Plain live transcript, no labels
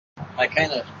I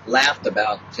kind of laughed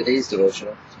about today's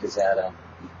devotional because that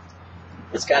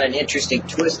it's got an interesting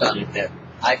twist on it that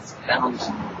I found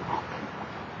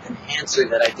an answer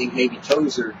that I think maybe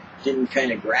Tozer didn't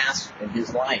kind of grasp in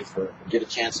his life or get a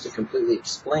chance to completely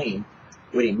explain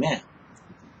what he meant.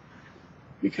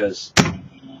 Because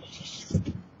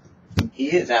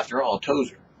he is, after all,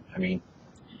 Tozer. I mean,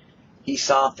 he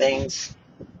saw things,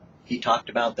 he talked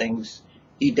about things,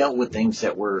 he dealt with things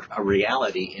that were a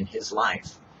reality in his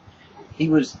life. He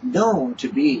was known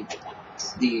to be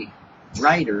the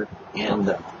writer and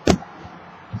the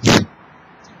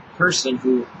person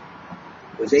who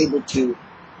was able to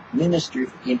minister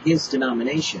in his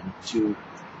denomination to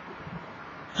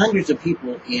hundreds of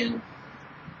people in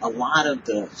a lot of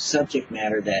the subject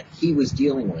matter that he was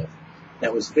dealing with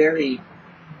that was very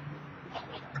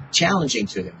challenging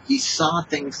to him. He saw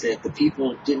things that the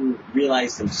people didn't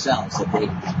realize themselves, that they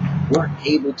weren't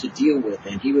able to deal with,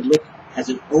 and he would look as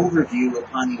an overview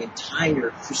upon the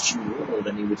entire Christian world,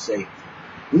 and he would say,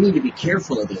 we need to be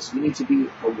careful of this. We need to be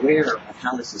aware of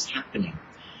how this is happening.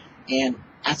 And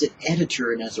as an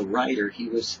editor and as a writer, he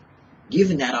was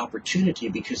given that opportunity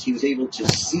because he was able to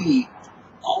see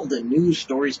all the news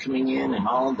stories coming in and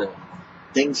all the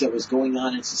things that was going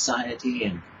on in society.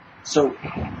 And so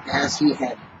as he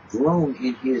had grown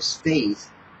in his faith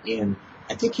in,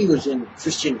 I think he was in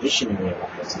Christian missionary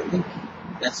office. I think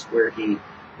that's where he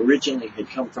originally had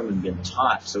come from and been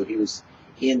taught. So he was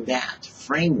in that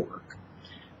framework.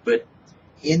 But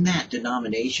in that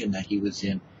denomination that he was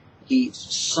in, he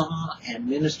saw and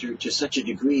ministered to such a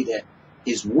degree that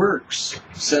his works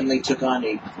suddenly took on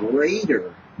a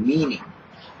greater meaning.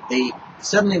 They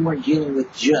suddenly weren't dealing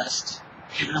with just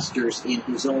pastors in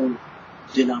his own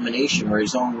denomination or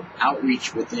his own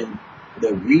outreach within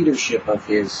the readership of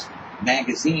his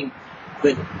magazine,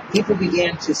 but people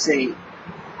began to say,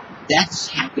 that's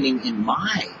happening in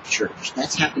my church,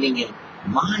 that's happening in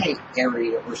my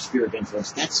area or sphere of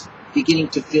influence, that's beginning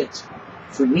to fit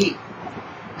for me.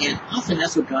 And often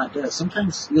that's what God does.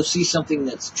 Sometimes you'll see something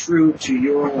that's true to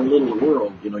your own little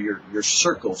world, your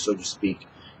circle, so to speak.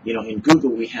 In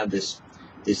Google we have this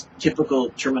typical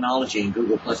terminology in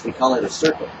Google Plus, we call it a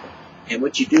circle. And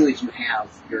what you do is you have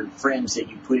your friends that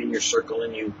you put in your circle,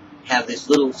 and you have this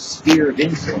little sphere of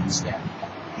influence that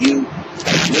when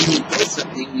you post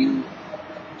something, you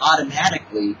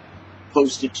automatically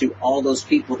post it to all those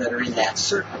people that are in that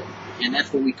circle. And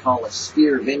that's what we call a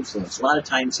sphere of influence. A lot of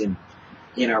times in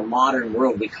our modern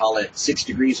world, we call it 6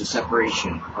 degrees of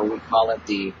separation, or we call it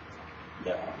the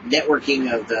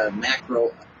networking of the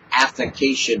macro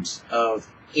affectations of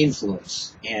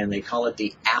influence, and they call it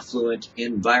the affluent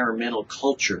environmental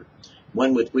culture,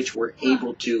 one with which we're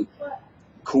able to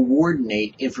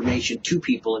coordinate information to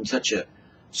people in such a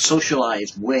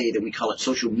socialized way that we call it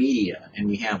social media. And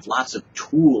we have lots of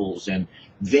tools and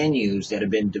venues that have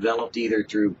been developed either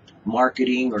through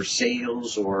marketing or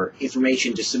sales or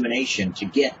information dissemination to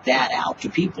get that out to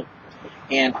people.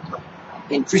 And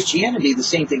in Christianity, the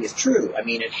same thing is true. I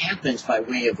mean, it happens by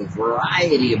way of a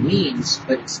variety of means,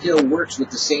 but it still works with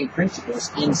the same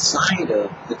principles inside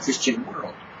of the Christian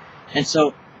world. And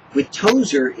so with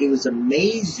Tozer, it was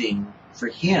amazing for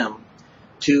him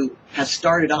to have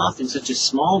started off in such a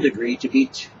small degree to be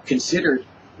considered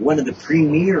one of the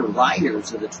premier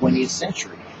writers of the 20th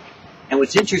century. And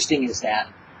what's interesting is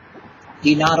that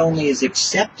he not only is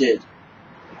accepted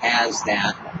as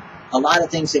that, a lot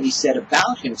of things that he said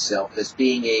about himself as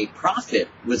being a prophet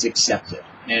was accepted.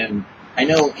 And I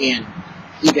know in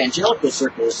evangelical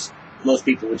circles, most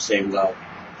people would say, well,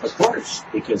 of course,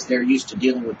 because they're used to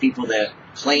dealing with people that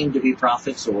claim to be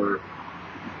prophets or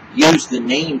use the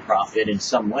name prophet in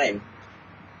some way.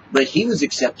 But he was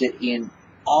accepted in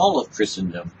all of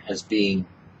Christendom as being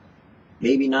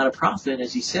maybe not a prophet,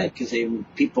 as he said, because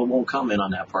people won't comment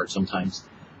on that part sometimes.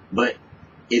 But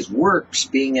his works,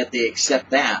 being that they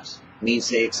accept that, means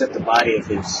they accept the body of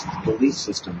his belief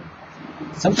system.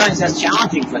 Sometimes that's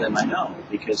challenging for them, I know,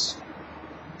 because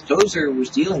Tozer was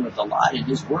dealing with a lot in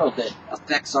his world that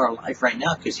affects our life right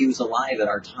now because he was alive at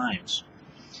our times.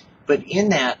 But in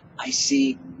that, I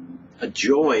see a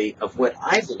joy of what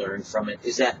I've learned from it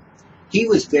is that he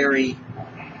was very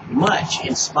much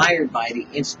inspired by the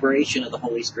inspiration of the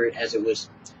Holy Spirit as it was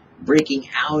breaking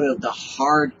out of the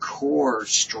hardcore,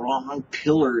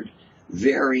 strong-pillared,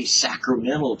 very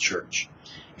sacramental church.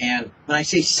 And when I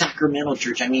say sacramental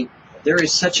church, I mean there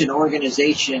is such an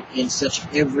organization in such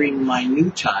every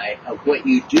minutiae of what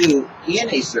you do in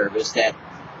a service that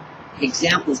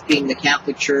examples being the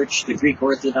Catholic Church, the Greek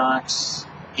Orthodox,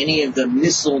 any of the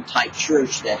missal-type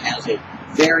church that has a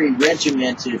very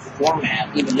regimented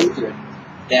format, even Lutheran,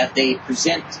 that they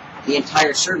present the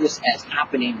entire service as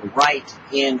happening right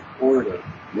in order.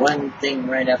 One thing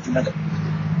right after another.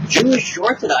 Jewish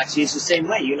Orthodoxy is the same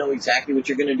way. You know exactly what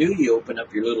you're going to do. You open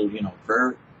up your little,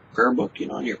 prayer book,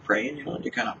 and you're praying, and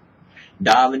you're kind of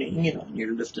davening, and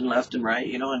you're lifting left and right,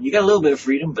 and you got a little bit of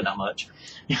freedom, but not much.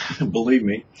 Believe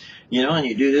me. And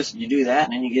you do this, and you do that,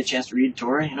 and then you get a chance to read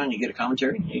Torah, and you get a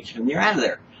commentary, and you're out of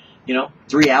there.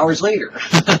 3 hours later.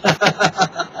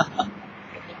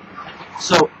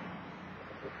 So,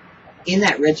 in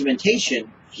that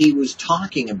regimentation, he was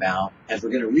talking about, as we're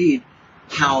going to read,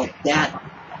 how that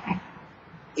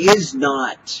is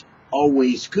not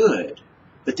always good.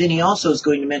 But then he also is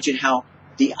going to mention how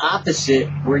the opposite,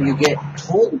 where you get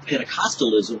total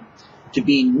Pentecostalism to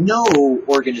be no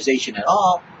organization at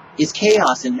all, is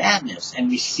chaos and madness. And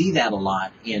we see that a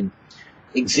lot in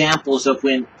examples of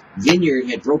when Vineyard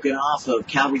had broken off of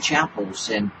Calvary Chapels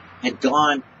and had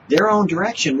gone their own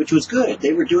direction, which was good.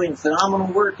 They were doing phenomenal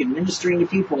work and ministering to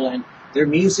people, and their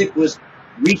music was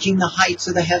reaching the heights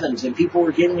of the heavens, and people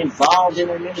were getting involved in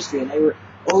their ministry, and they were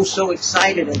so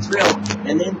excited and thrilled.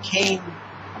 And then came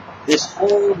this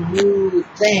whole new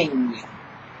thing,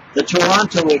 the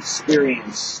Toronto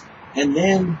experience, and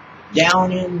then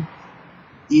down in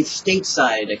the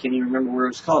stateside, I can't even remember where it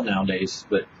was called nowadays,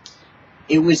 but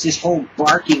it was this whole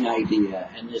barking idea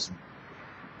and this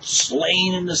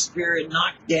slain in the spirit,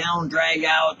 knocked down, drag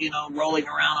out, rolling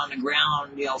around on the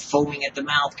ground, foaming at the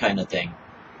mouth kind of thing.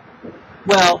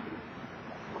 Well,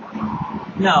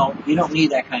 no, you don't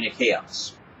need that kind of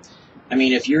chaos. I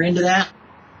mean, if you're into that,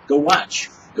 go watch,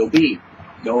 go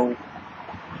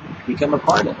become a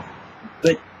part of it.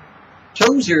 But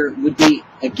Tozer would be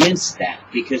against that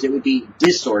because it would be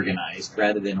disorganized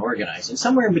rather than organized. And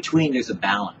somewhere in between there's a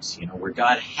balance, where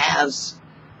God has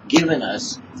given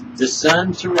us the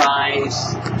sun to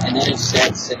rise, and then it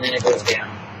sets, and then it goes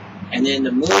down. And then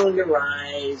the moon to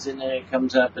rise, and then it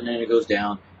comes up, and then it goes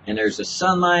down. And there's a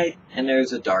sunlight, and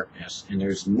there's a darkness. And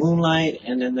there's moonlight,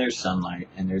 and then there's sunlight.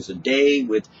 And there's a day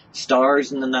with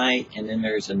stars in the night, and then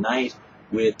there's a night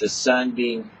with the sun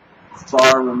being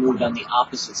far removed on the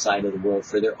opposite side of the world,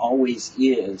 for there always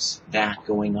is that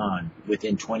going on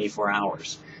within 24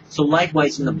 hours. So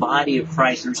likewise, in the body of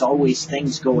Christ, there's always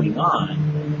things going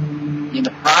on in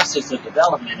the process of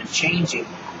development and changing,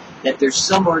 that there's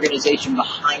some organization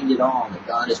behind it all, that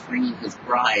God is bringing his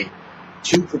bride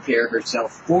to prepare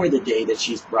herself for the day that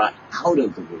she's brought out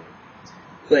of the world.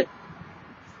 But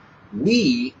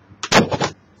we,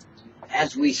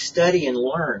 as we study and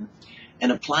learn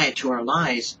and apply it to our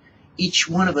lives, each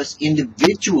one of us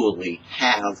individually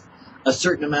have a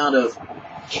certain amount of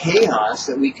chaos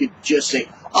that we could just say,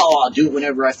 oh, I'll do it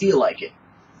whenever I feel like it.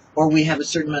 Or we have a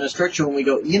certain amount of structure when we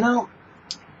go,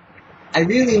 I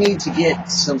really need to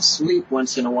get some sleep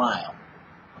once in a while.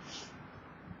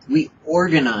 We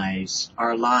organize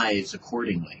our lives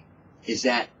accordingly. Is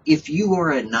that if you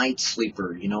are a night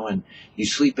sleeper, and you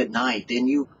sleep at night, then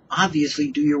you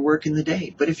obviously do your work in the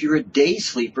day. But if you're a day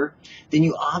sleeper, then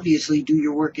you obviously do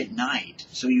your work at night.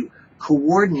 So you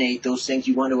coordinate those things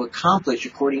you want to accomplish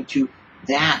according to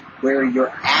that, where you're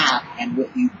at and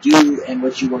what you do and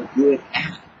what you are good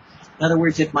at. In other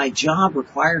words, if my job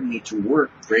required me to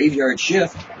work graveyard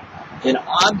shift, then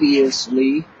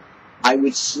obviously I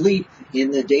would sleep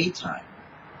in the daytime.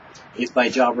 If my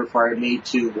job required me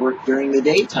to work during the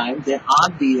daytime, then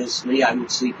obviously I would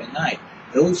sleep at night.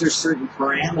 Those are certain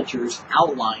parameters,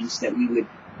 outlines that we would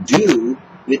do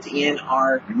within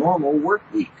our normal work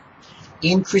week.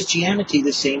 In Christianity,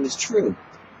 the same is true.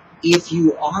 If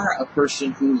you are a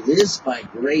person who lives by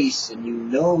grace and you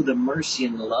know the mercy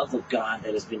and the love of God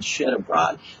that has been shed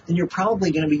abroad, then you're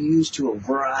probably going to be used to a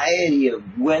variety of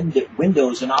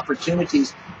windows and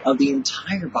opportunities of the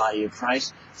entire body of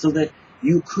Christ, so that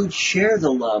you could share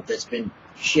the love that's been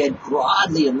shed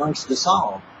broadly amongst us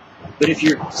all. But if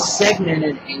you're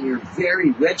segmented and you're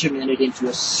very regimented into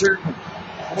a certain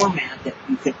format that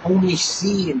you can only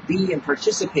see and be and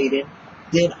participate in,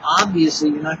 then obviously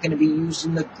you're not going to be used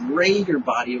in the greater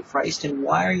body of Christ. And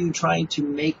why are you trying to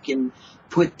make and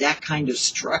put that kind of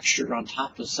structure on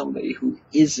top of somebody who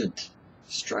isn't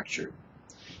structured?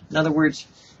 In other words,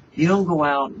 you don't go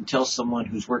out and tell someone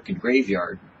who's working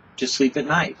graveyard to sleep at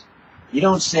night. You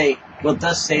don't say, well,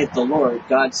 thus saith the Lord,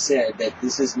 God said that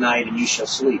this is night and you shall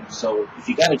sleep. So if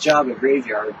you got a job at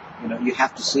graveyard, you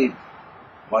have to sleep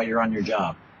while you're on your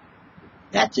job.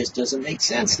 That just doesn't make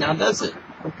sense now, does it?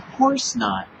 Of course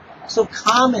not. So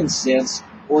common sense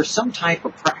or some type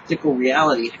of practical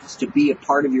reality has to be a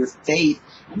part of your faith,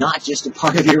 not just a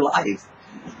part of your life.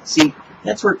 See,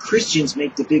 that's where Christians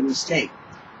make the big mistake.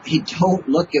 They don't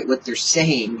look at what they're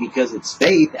saying, because it's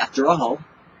faith after all,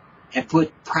 and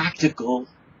put practical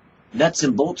nuts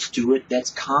and bolts to it that's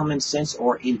common sense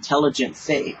or intelligent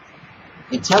faith.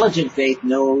 Intelligent faith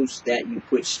knows that you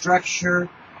put structure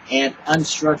and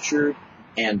unstructured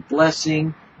and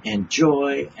blessing and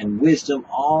joy and wisdom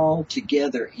all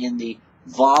together in the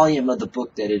volume of the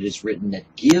book that it is written,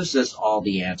 that gives us all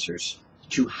the answers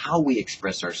to how we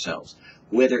express ourselves,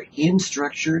 whether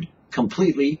unstructured,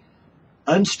 completely,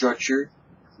 unstructured,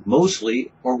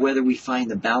 mostly, or whether we find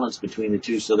the balance between the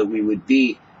two so that we would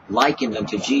be likened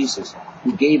unto Jesus,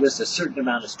 who gave us a certain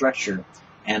amount of structure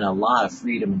and a lot of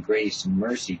freedom and grace and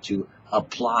mercy to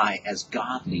apply as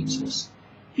God leads us.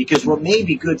 Because what may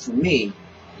be good for me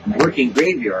working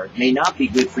graveyard may not be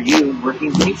good for you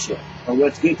working day shift. Or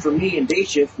what's good for me in day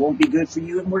shift won't be good for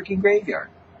you in working graveyard.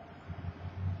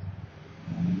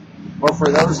 Or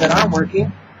for those that aren't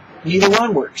working, neither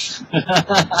one works.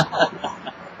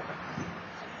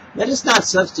 Let us not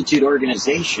substitute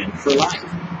organization for life.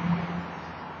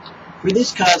 For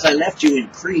this cause I left you in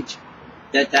Crete,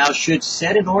 that thou shouldst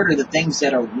set in order the things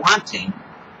that are wanting,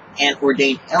 and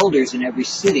ordain elders in every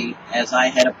city, as I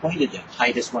had appointed them.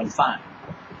 Titus 1:5.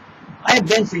 I have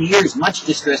been for years much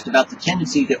distressed about the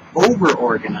tendency to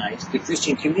over-organize the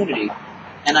Christian community,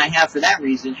 and I have for that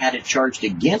reason had it charged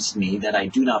against me that I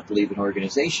do not believe in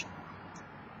organization.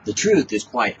 The truth is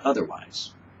quite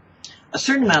otherwise. A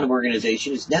certain amount of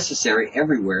organization is necessary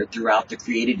everywhere throughout the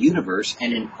created universe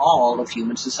and in all of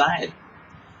human society.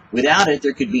 Without it,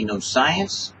 there could be no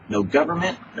science, no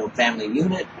government, no family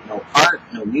unit, no art,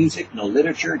 no music, no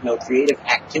literature, no creative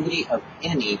activity of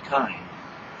any kind.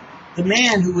 The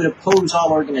man who would oppose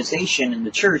all organization in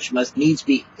the church must needs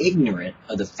be ignorant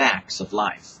of the facts of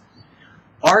life.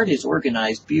 Art is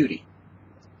organized beauty.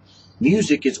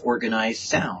 Music is organized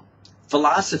sound.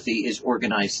 Philosophy is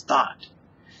organized thought.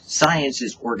 Science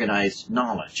is organized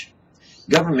knowledge.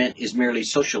 Government is merely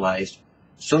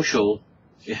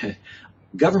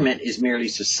Government is merely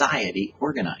society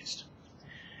organized.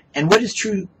 And what is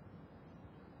true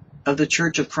of the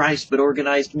Church of Christ but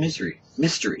organized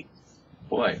mystery?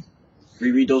 Boy,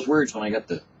 reread those words when I got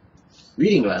the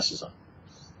reading glasses on.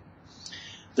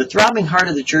 The throbbing heart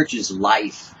of the church is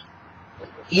life.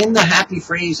 In the happy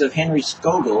phrase of Henry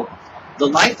Scougal, the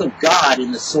life of God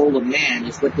in the soul of man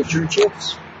is what the church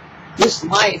is. This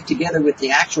life, together with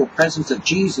the actual presence of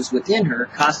Jesus within her,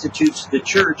 constitutes the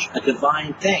church a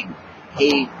divine thing,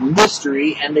 a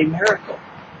mystery and a miracle.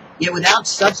 Yet without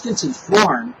substance and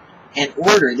form and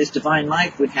order, this divine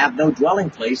life would have no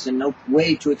dwelling place and no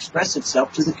way to express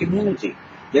itself to the community.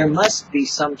 There must be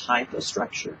some type of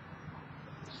structure.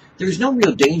 There is no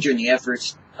real danger in the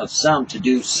efforts of some to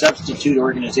do substitute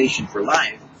organization for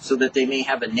life, so that they may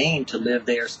have a name to live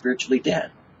they are spiritually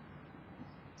dead.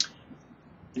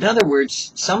 In other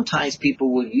words, sometimes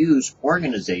people will use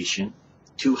organization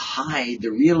to hide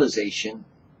the realization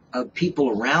of people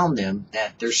around them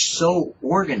that they're so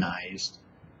organized,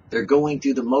 they're going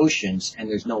through the motions and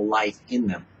there's no life in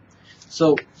them.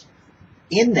 So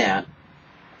in that,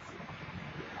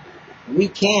 we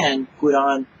can put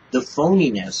on the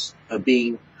phoniness of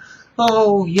being,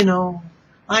 oh, you know,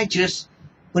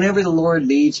 whenever the Lord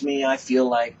leads me, I feel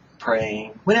like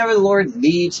praying. Whenever the Lord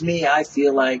leads me, I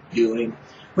feel like doing.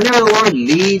 Whenever the Lord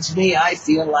leads me, I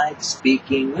feel like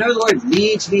speaking. Whenever the Lord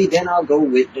leads me, then I'll go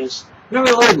witness. Whenever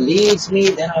the Lord leads me,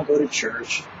 then I'll go to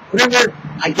church. Whenever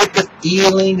I get the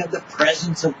feeling of the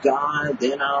presence of God,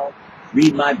 then I'll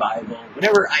read my Bible.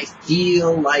 Whenever I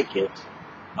feel like it,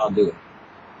 I'll do it.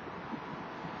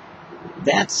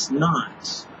 That's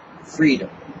not freedom.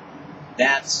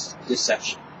 That's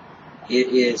deception. It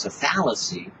is a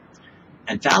fallacy.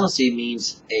 And fallacy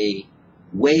means a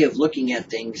way of looking at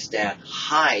things that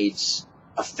hides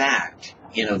a fact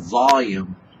in a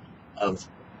volume of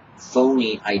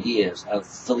phony ideas, of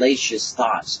fallacious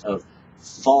thoughts, of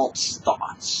false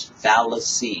thoughts.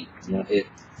 Fallacy. You know, it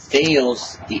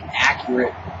fails the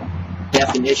accurate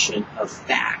definition of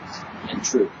fact and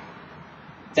truth.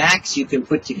 Facts you can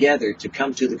put together to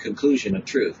come to the conclusion of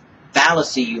truth.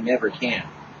 Fallacy you never can.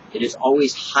 It is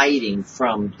always hiding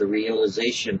from the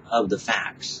realization of the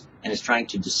facts, and is trying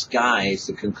to disguise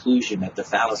the conclusion that the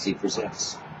fallacy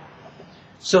presents.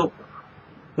 So,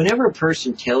 whenever a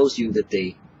person tells you that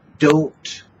they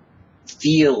don't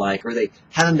feel like, or they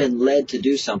haven't been led to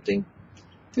do something,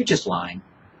 they're just lying.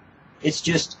 It's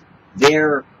just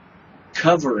their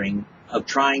covering of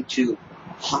trying to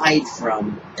hide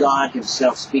from God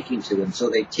Himself speaking to them. So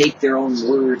they take their own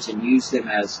words and use them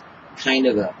as kind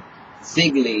of a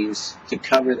fig leaves to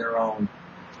cover their own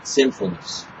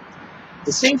sinfulness.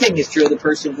 The same thing is true of the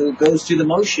person who goes through the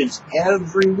motions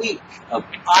every week of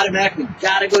automatically,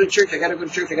 gotta go to church, I gotta go to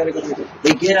church, I gotta go to church.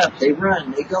 They get up, they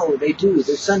run, they go, they do.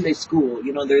 Their Sunday school,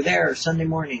 they're there Sunday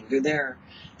morning, they're there.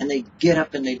 And they get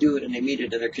up and they do it and they meet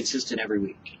it and they're consistent every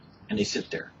week. And they sit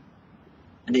there.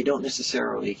 And they don't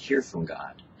necessarily hear from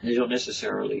God. And they don't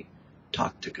necessarily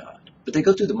talk to God. But they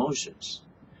go through the motions.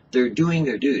 They're doing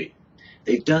their duty.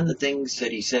 They've done the things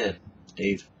that He said.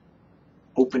 They've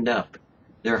opened up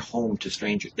their home to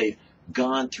strangers. They've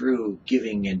gone through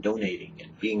giving and donating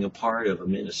and being a part of a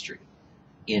ministry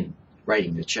in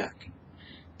writing the check.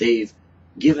 They've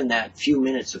given that few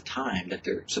minutes of time that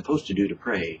they're supposed to do to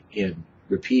pray in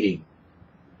repeating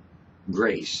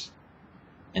grace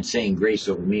and saying grace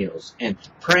over meals and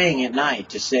praying at night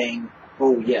to saying,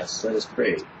 oh yes, let us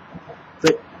pray.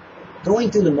 But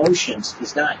going through the motions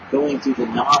is not going through the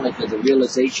knowledge of the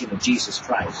realization of Jesus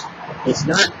Christ. It's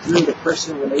not through the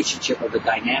personal relationship of the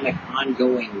dynamic,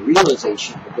 ongoing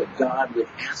realization of what God would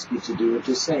ask you to do or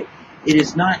to say. It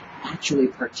is not actually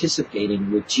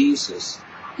participating with Jesus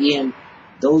in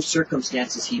those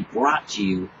circumstances He brought to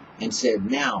you and said,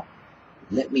 now,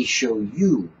 let me show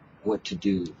you what to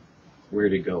do, where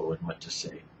to go, and what to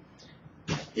say.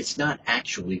 It's not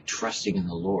actually trusting in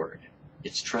the Lord.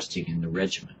 It's trusting in the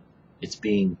regimen. It's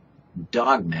being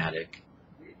dogmatic,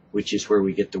 which is where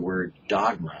we get the word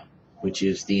dogma, which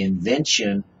is the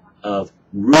invention of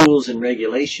rules and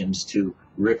regulations to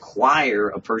require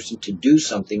a person to do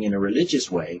something in a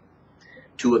religious way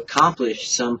to accomplish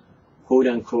some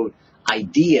quote-unquote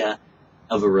idea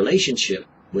of a relationship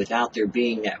without there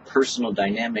being that personal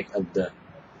dynamic of the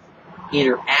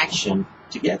interaction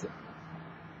together.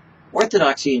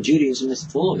 Orthodoxy in Judaism is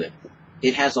full of it.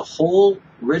 It has a whole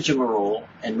rigmarole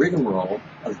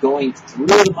of going through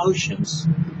the motions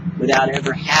without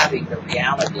ever having the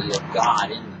reality of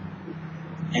God in them.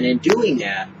 And in doing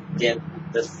that, then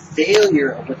the failure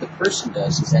of what the person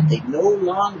does is that they no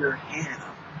longer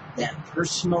have that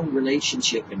personal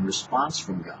relationship and response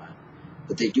from God,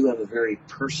 but they do have a very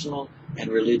personal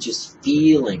and religious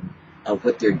feeling of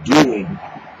what they're doing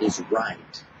is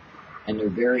right. And they're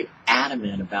very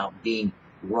adamant about being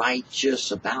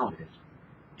righteous about it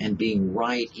and being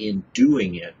right in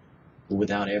doing it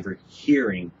without ever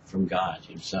hearing from God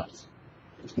Himself.